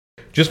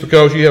just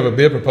because you have a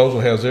bid proposal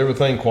that has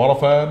everything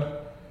qualified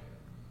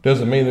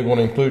doesn't mean they're going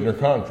to include in their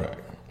contract.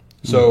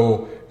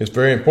 So it's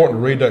very important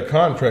to read that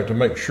contract to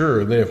make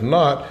sure that if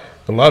not,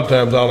 a lot of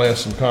times I'll ask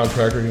some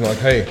contractors, like,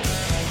 hey,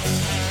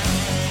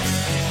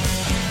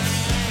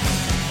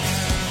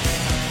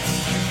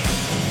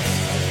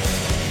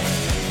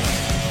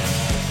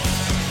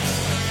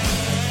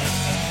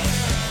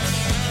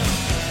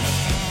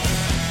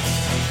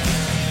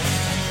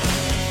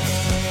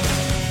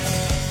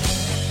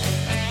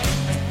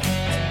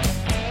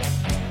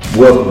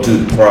 welcome to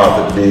the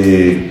Profit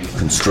Dig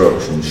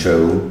Construction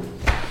Show.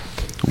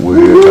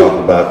 We're here to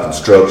talk about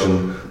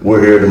construction.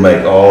 We're here to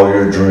make all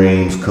your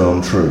dreams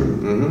come true.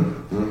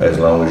 As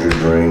long as your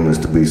dream is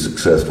to be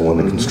successful in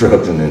the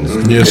construction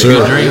industry. yes,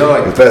 sir.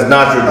 If that's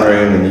not your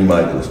dream, then you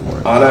might go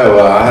somewhere. I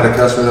know. I had a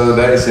customer the other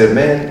day that said,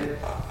 man,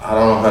 I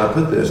don't know how to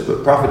put this,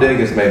 but Profit Dig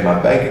has made my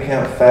bank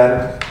account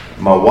fatter,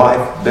 my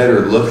wife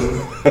better looking,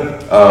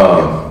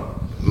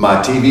 my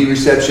TV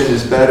reception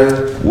is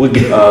better. Is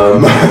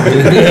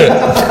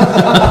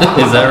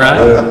that right?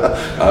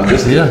 I'm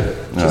just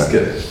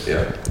kidding.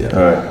 Yeah.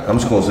 All right. I'm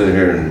just going to sit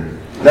here and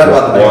Not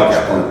about the bank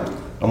account.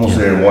 I'm going to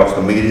sit here and watch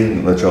the media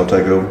and let y'all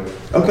take over.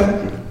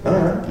 Okay. All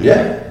right.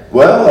 Yeah.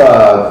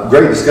 Well,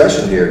 great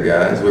discussion here,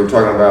 guys. We were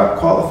talking about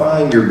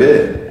qualifying your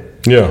bid.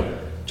 Yeah.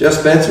 Jeff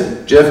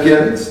Spencer, Jeff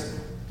Gibbons.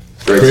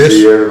 Great Chris, to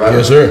see you, everybody.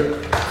 yes,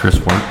 sir. Chris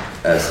Point.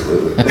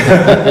 Absolutely.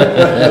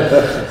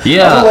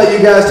 Yeah. I'll let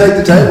you guys take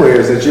the table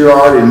here since you're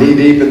already knee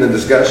deep in the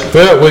discussion.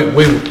 Well,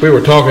 we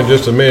were talking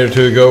just a minute or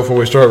two ago before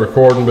we started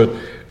recording, but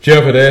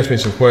Jeff had asked me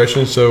some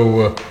questions.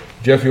 So,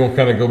 Jeff, you want to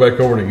kind of go back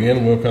over it again,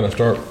 and we'll kind of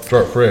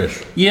start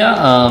fresh. Yeah.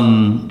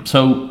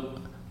 So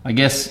I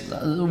guess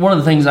one of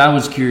the things I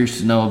was curious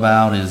to know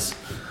about is,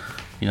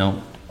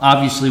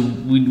 obviously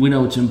we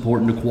know it's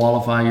important to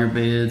qualify your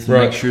bids and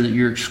make sure that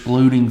you're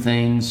excluding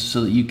things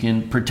so that you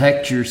can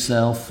protect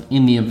yourself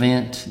in the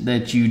event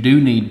that you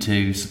do need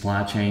to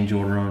supply change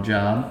order on a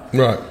job.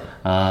 Right.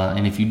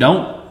 And if you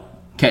don't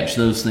catch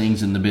those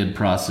things in the bid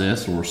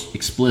process or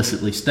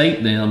explicitly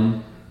state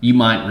them, you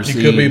might receive...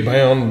 You could be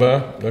bound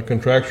by a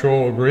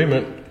contractual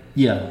agreement.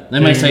 Yeah. They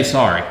may say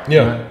sorry.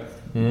 Yeah. Right?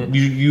 Mm-hmm.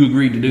 You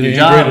agreed to do the you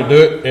job. You agreed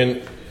to do it,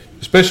 and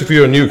especially if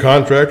you're a new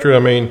contractor,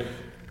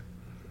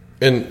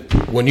 and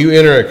when you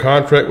enter a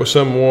contract with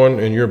someone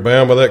and you're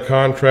bound by that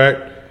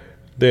contract,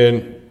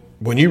 then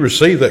when you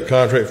receive that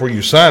contract before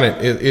you sign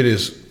it, it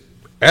is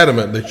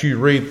adamant that you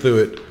read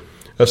through it,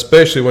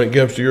 especially when it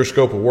comes to your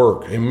scope of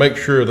work, and make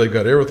sure they've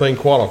got everything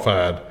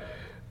qualified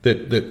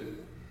that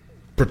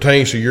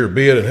pertains to your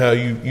bid and how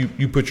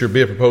you put your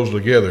bid proposal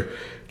together.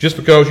 Just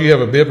because you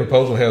have a bid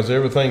proposal that has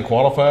everything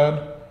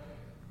qualified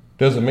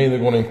doesn't mean they're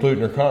going to include in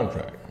their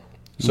contract.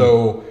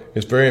 So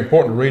it's very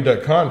important to read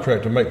that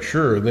contract to make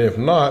sure that if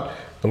not,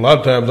 a lot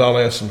of times I'll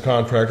ask some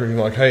contractors,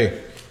 like, hey,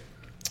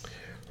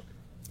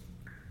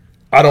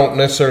 I don't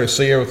necessarily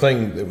see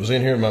everything that was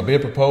in here in my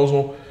bid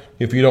proposal.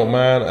 If you don't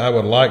mind, I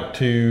would like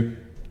to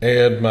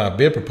add my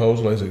bid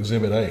proposal as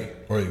Exhibit A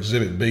or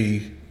Exhibit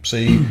B,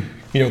 C.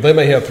 They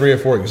may have 3 or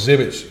 4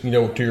 exhibits,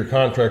 to your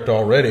contract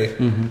already.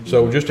 Mm-hmm.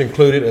 So just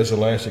include it as the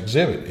last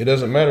exhibit. It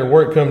doesn't matter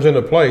where it comes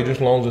into play,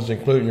 just as long as it's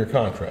included in your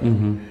contract.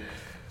 Mm-hmm.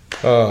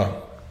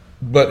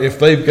 But if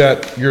they've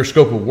got your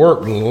scope of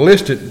work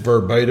listed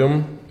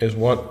verbatim as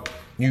what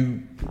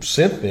you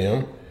sent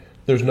them,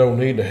 there's no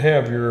need to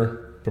have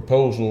your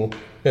proposal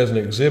as an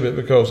exhibit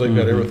because they've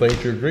got everything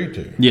that you agreed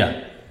to.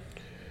 Yeah.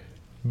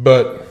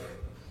 But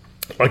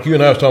like you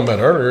and I was talking about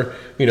earlier,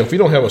 if you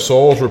don't have a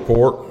soils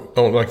report,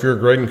 like if you're a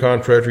grading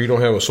contractor, you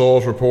don't have a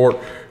soils report,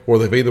 or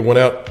they've either went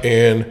out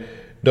and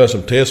done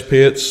some test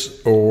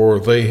pits, or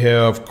they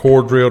have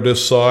core drilled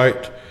this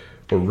site,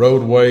 or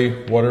roadway,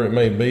 whatever it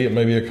may be. It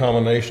may be a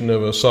combination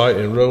of a site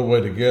and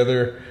roadway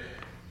together,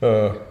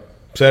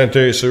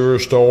 sanitary sewer,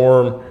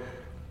 storm,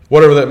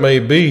 whatever that may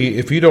be.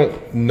 If you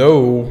don't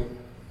know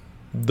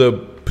the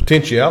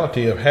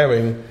potentiality of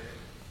having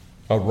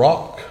a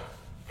rock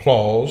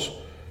clause,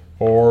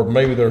 or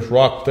maybe there's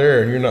rock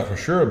there and you're not for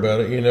sure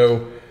about it, you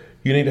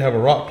need to have a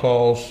rock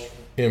clause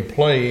in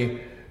play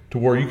to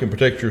where you can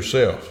protect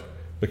yourself.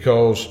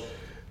 Because,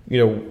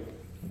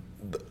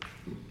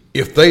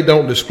 if they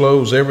don't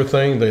disclose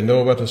everything they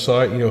know about the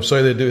site,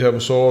 say they do have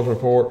a soils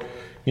report,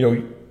 they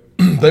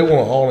want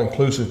an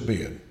all-inclusive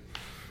bid.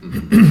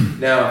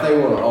 Now, if they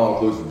want an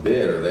all-inclusive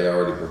bid, are they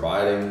already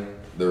providing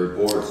the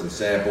reports and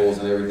samples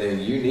and everything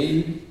you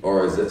need,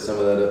 or is that some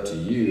of that up to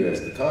you as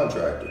the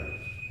contractor?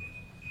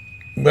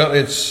 Well,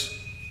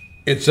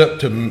 it's up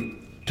to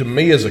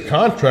me as a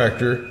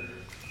contractor.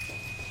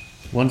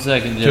 1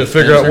 second, Jeff to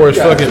figure out where his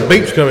fucking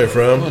beep's coming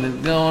from. What is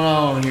going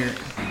on here?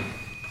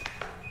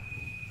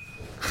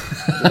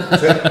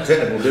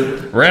 Technical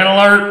difficulty. Red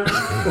alert!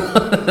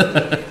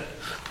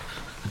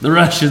 The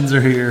Russians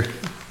are here.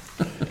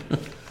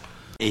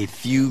 A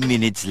few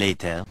minutes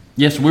later.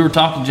 Yes, we were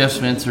talking to Jeff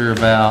Spencer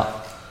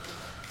about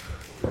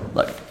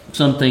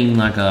something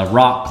like a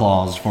rock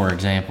clause, for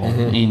example,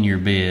 in your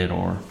bid,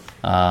 or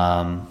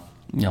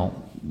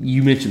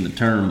you mentioned the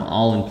term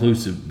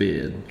all-inclusive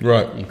bid.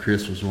 Right. And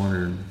Chris was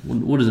wondering,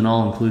 what is an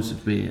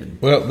all-inclusive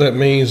bid? Well, that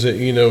means that,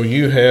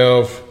 you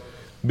have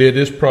bid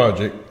this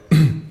project.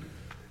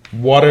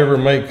 Whatever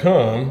may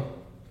come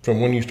from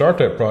when you start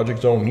that project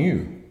is on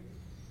you.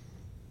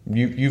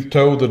 You've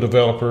told the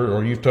developer,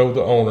 or you've told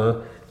the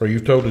owner, or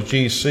you've told the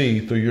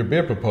GC through your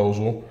bid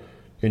proposal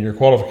and your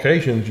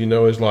qualifications,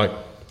 is like,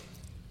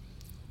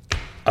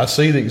 I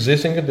see the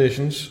existing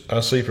conditions, I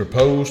see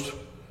proposed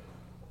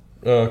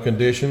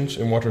conditions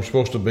and what they're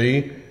supposed to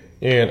be,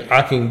 and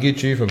I can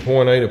get you from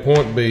point A to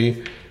point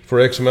B for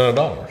X amount of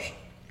dollars.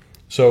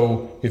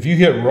 So if you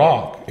hit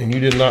rock and you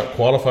did not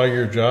qualify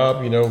your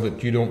job,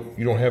 that you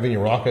don't have any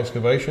rock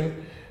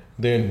excavation,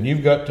 then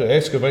you've got to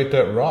excavate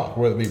that rock,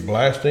 whether it be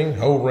blasting,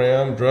 hole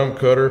ram, drum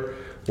cutter,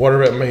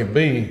 whatever it may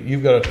be.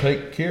 You've got to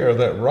take care of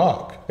that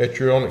rock at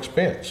your own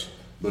expense.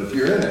 But if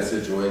you're in that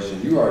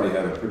situation, you already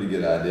have a pretty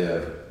good idea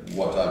of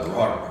what type of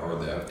rock or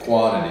the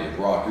quantity of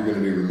rock you're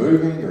going to be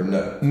removing, or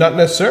no? Not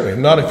necessarily.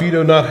 Not if you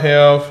do not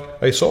have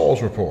a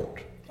soils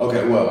report.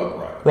 Okay, well,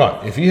 right.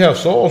 Right. If you have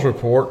soils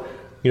report,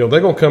 they're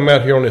going to come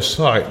out here on this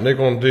site and they're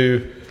going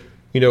to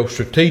do,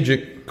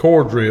 strategic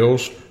core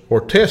drills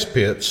or test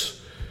pits.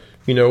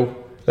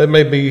 That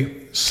may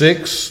be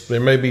 6, there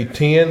may be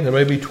 10, there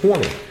may be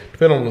 20,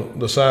 depending on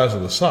the size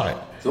of the site.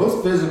 So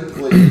it's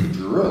physically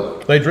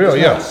drilling. They drill,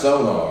 it's yeah. Not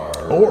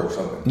sonar or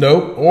something.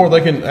 No, or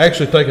they can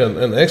actually take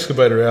an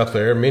excavator out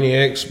there, mini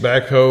X,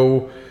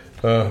 backhoe,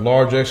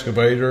 large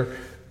excavator,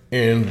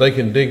 and they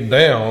can dig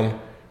down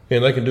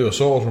and they can do a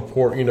soils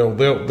report.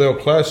 They'll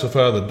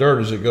classify the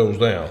dirt as it goes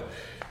down.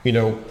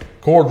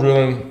 Core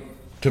drilling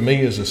to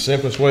me is the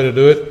simplest way to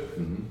do it.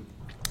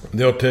 Mm-hmm.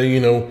 They'll tell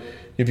you,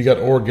 if you got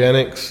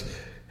organics,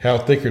 how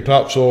thick your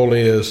topsoil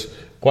is,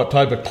 what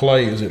type of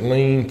clay, is it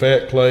lean,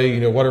 fat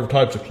clay, whatever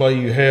types of clay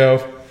you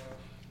have.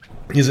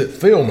 Is it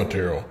fill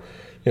material?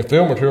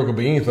 Fill material could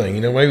be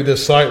anything. Maybe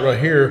this site right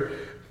here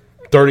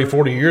 30,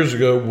 40 years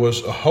ago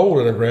was a hole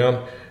in the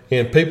ground,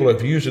 and people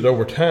have used it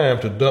over time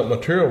to dump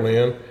material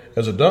in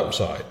as a dump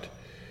site.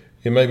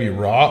 It may be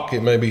rock,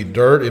 it may be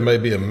dirt, it may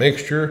be a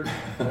mixture,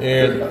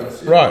 and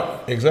right,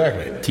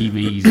 exactly.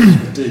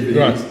 TVs,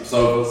 right,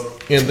 sofas,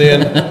 and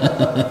then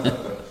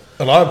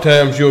a lot of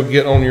times you'll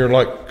get on your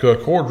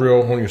core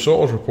drill on your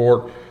soils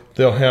report,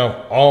 they'll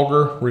have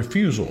auger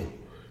refusal,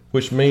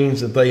 which means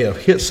that they have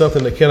hit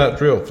something they cannot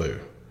drill through.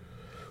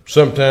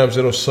 Sometimes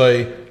it'll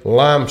say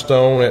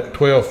limestone at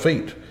 12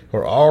 feet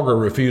or auger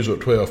refusal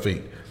at 12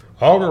 feet.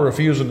 Auger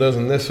refusal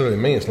doesn't necessarily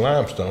mean it's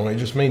limestone. It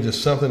just means it's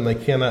something they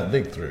cannot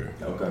dig through.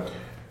 Okay.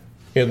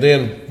 And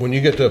then when you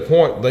get to a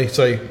point, they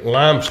say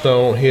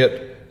limestone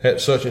hit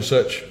at such and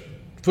such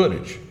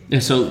footage.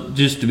 And so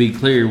just to be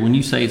clear, when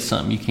you say it's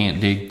something you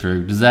can't dig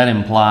through, does that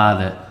imply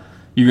that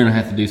you're going to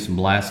have to do some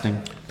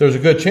blasting? There's a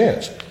good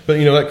chance. But,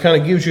 that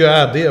kind of gives you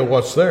an idea of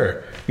what's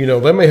there.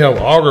 They may have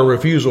auger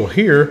refusal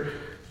here,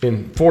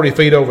 and 40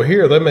 feet over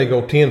here, they may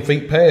go 10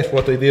 feet past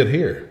what they did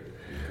here.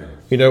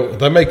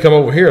 They may come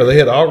over here. They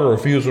had auger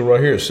refusal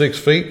right here at 6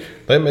 feet.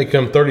 They may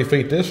come 30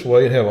 feet this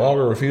way and have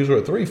auger refusal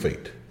at 3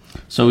 feet.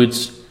 So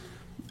it's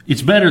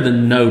better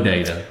than no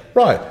data.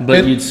 Right.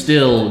 But you'd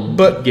still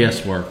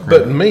guesswork. Right?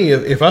 But me,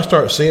 if I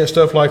start seeing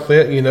stuff like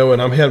that,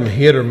 and I'm having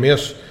hit or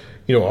miss,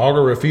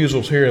 auger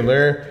refusals here and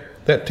there,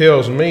 that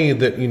tells me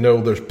that,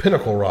 there's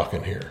pinnacle rock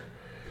in here.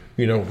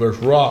 There's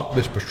rock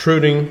that's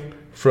protruding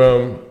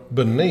from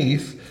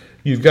beneath.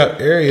 You've got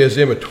areas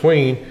in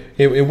between,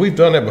 and we've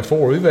done that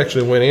before. We've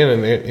actually went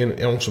in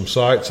and on some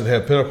sites that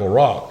have pinnacle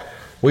rock.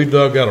 We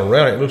dug out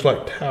around it. It looks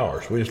like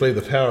towers. We just leave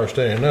the towers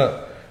standing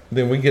up.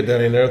 Then we get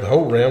down in there at the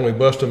hole ram. We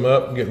bust them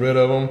up, get rid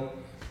of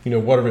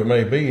them, whatever it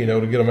may be,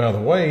 to get them out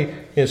of the way.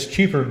 It's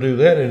cheaper to do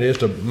that than it is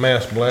to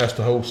mass blast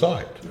the whole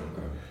site.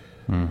 Okay.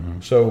 Mm-hmm.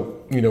 So,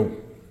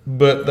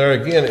 but there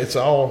again,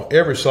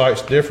 every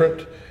site's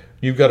different.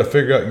 You've got to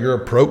figure out your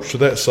approach to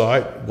that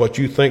site, what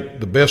you think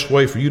the best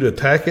way for you to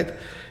attack it.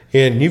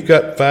 And you've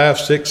got 5,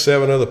 6,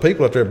 7 other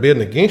people out there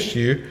bidding against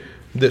you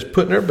that's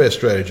putting their best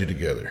strategy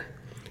together.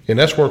 And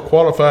that's where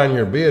qualifying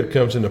your bid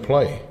comes into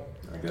play.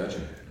 I got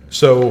you.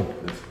 So,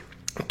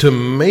 to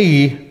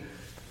me,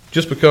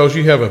 just because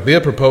you have a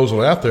bid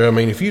proposal out there,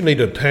 if you need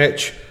to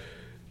attach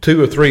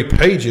 2 or 3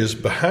 pages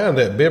behind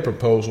that bid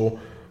proposal,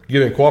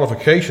 giving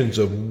qualifications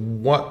of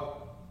what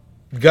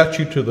got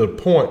you to the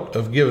point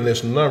of giving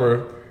this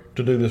number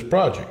to do this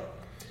project.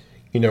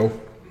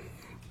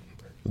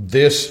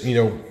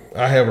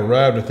 I have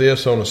arrived at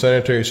this on the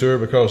sanitary sewer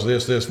because of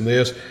this, and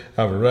this.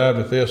 I've arrived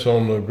at this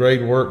on the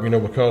grade work,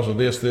 because of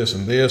this,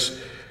 and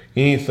this.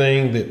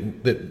 Anything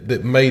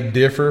that may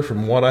differ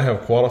from what I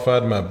have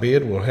qualified in my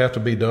bid will have to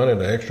be done at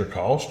an extra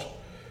cost.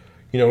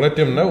 Let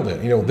them know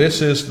that.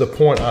 This is the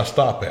point I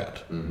stop at.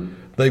 Mm-hmm.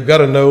 They've got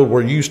to know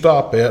where you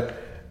stop at,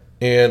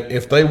 and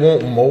if they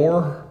want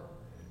more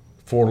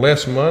for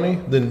less money,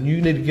 then you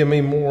need to give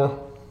me more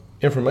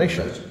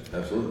information.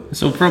 Absolutely.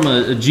 So from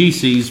a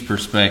GC's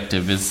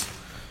perspective,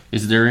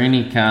 is there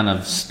any kind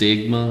of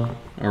stigma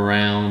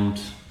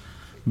around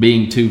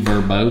being too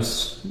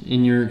verbose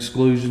in your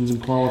exclusions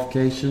and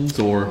qualifications,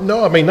 or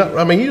No, I mean,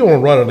 you don't want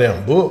to write a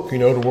damn book,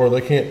 to where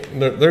they can't.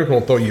 They're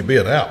going to throw your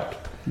bid out.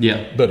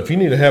 yeah, But if you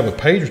need to have a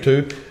page or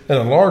two and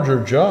a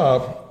larger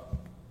job,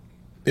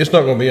 it's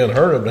not going to be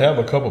unheard of to have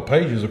a couple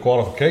pages of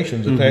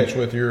qualifications attached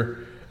with your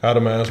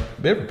itemized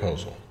bid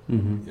proposal.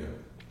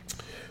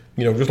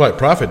 Just like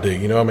Profit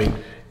Dig,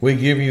 we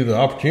give you the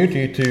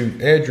opportunity to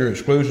add your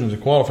exclusions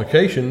and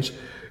qualifications.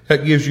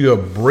 That gives you a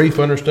brief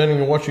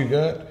understanding of what you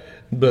got.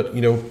 But,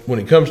 when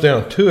it comes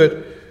down to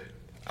it,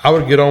 I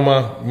would get on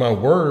my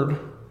Word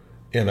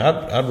and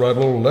I'd write a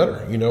little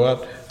letter.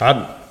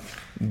 I'd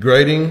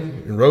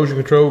grading, erosion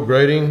control,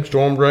 grading,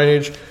 storm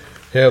drainage,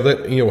 have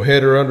that,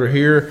 header under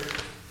here,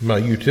 my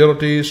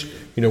utilities,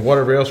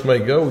 whatever else may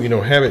go,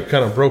 have it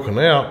kind of broken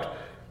out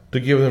to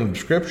give them a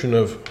description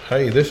of,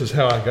 hey, this is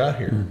how I got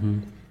here.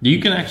 you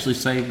can actually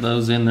save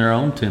those in their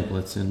own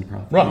templates in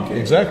Profit. Right,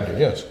 exactly,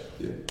 yes.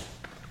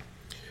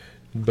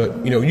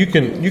 But,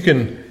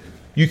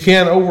 you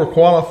can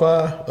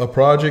overqualify a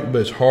project,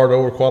 but it's hard to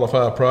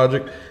overqualify a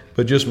project.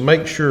 But just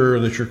make sure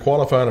that you're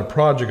qualifying a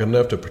project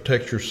enough to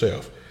protect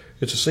yourself.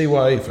 It's a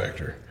CYA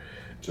factor.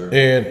 Sure.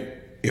 And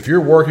if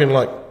you're working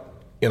like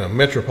in a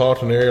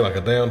metropolitan area, like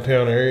a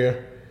downtown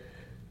area,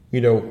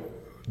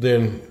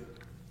 then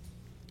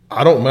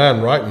I don't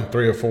mind writing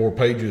 3 or 4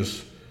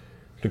 pages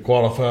to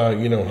qualify,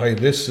 hey,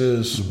 this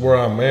is where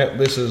I'm at.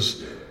 This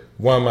is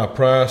why my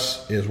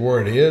price is where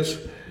it is.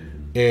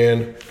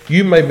 And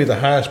you may be the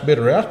highest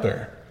bidder out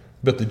there,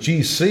 but the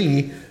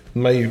GC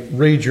may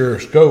read your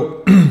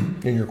scope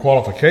and your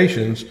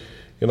qualifications.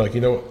 You're like,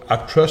 I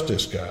trust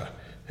this guy.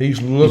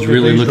 He's looked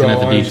really at these looking at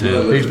the drawings.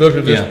 detail. He's looked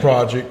at this Yeah.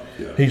 project.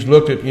 Yeah. He's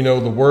looked at,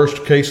 the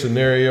worst case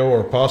scenario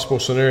or possible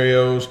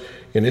scenarios,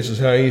 and this is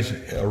how he's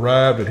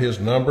arrived at his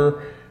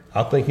number.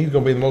 I think he's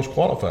going to be the most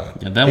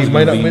qualified. Yeah, that he was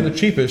may gonna not be be- the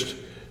cheapest.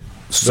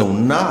 So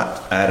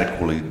not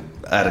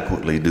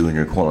adequately doing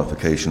your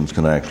qualifications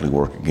can actually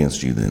work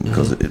against you then,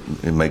 because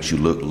it makes you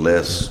look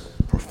less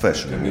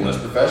professional. I mean, less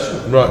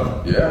professional.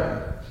 Right. Yeah.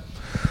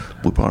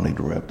 We probably need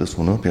to wrap this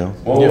one up, y'all.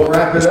 Well, we'll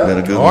wrap it It's up. been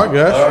a good All one.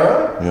 right, guys. All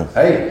right. Yeah.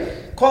 Hey,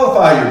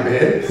 qualify your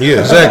bid. Yeah,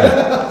 exactly.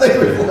 I think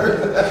we've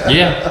learned that.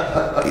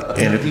 Yeah,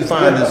 And if you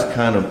find this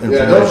kind of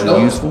Yeah, information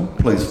don't- useful,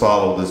 please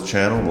follow this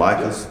channel, like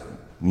us,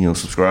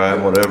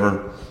 subscribe,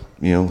 whatever.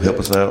 Help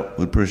us out.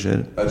 We'd appreciate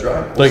it. That's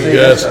right. Thank you, see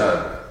guys. next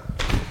time.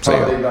 See ya.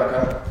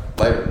 PropDig.com.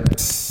 Later.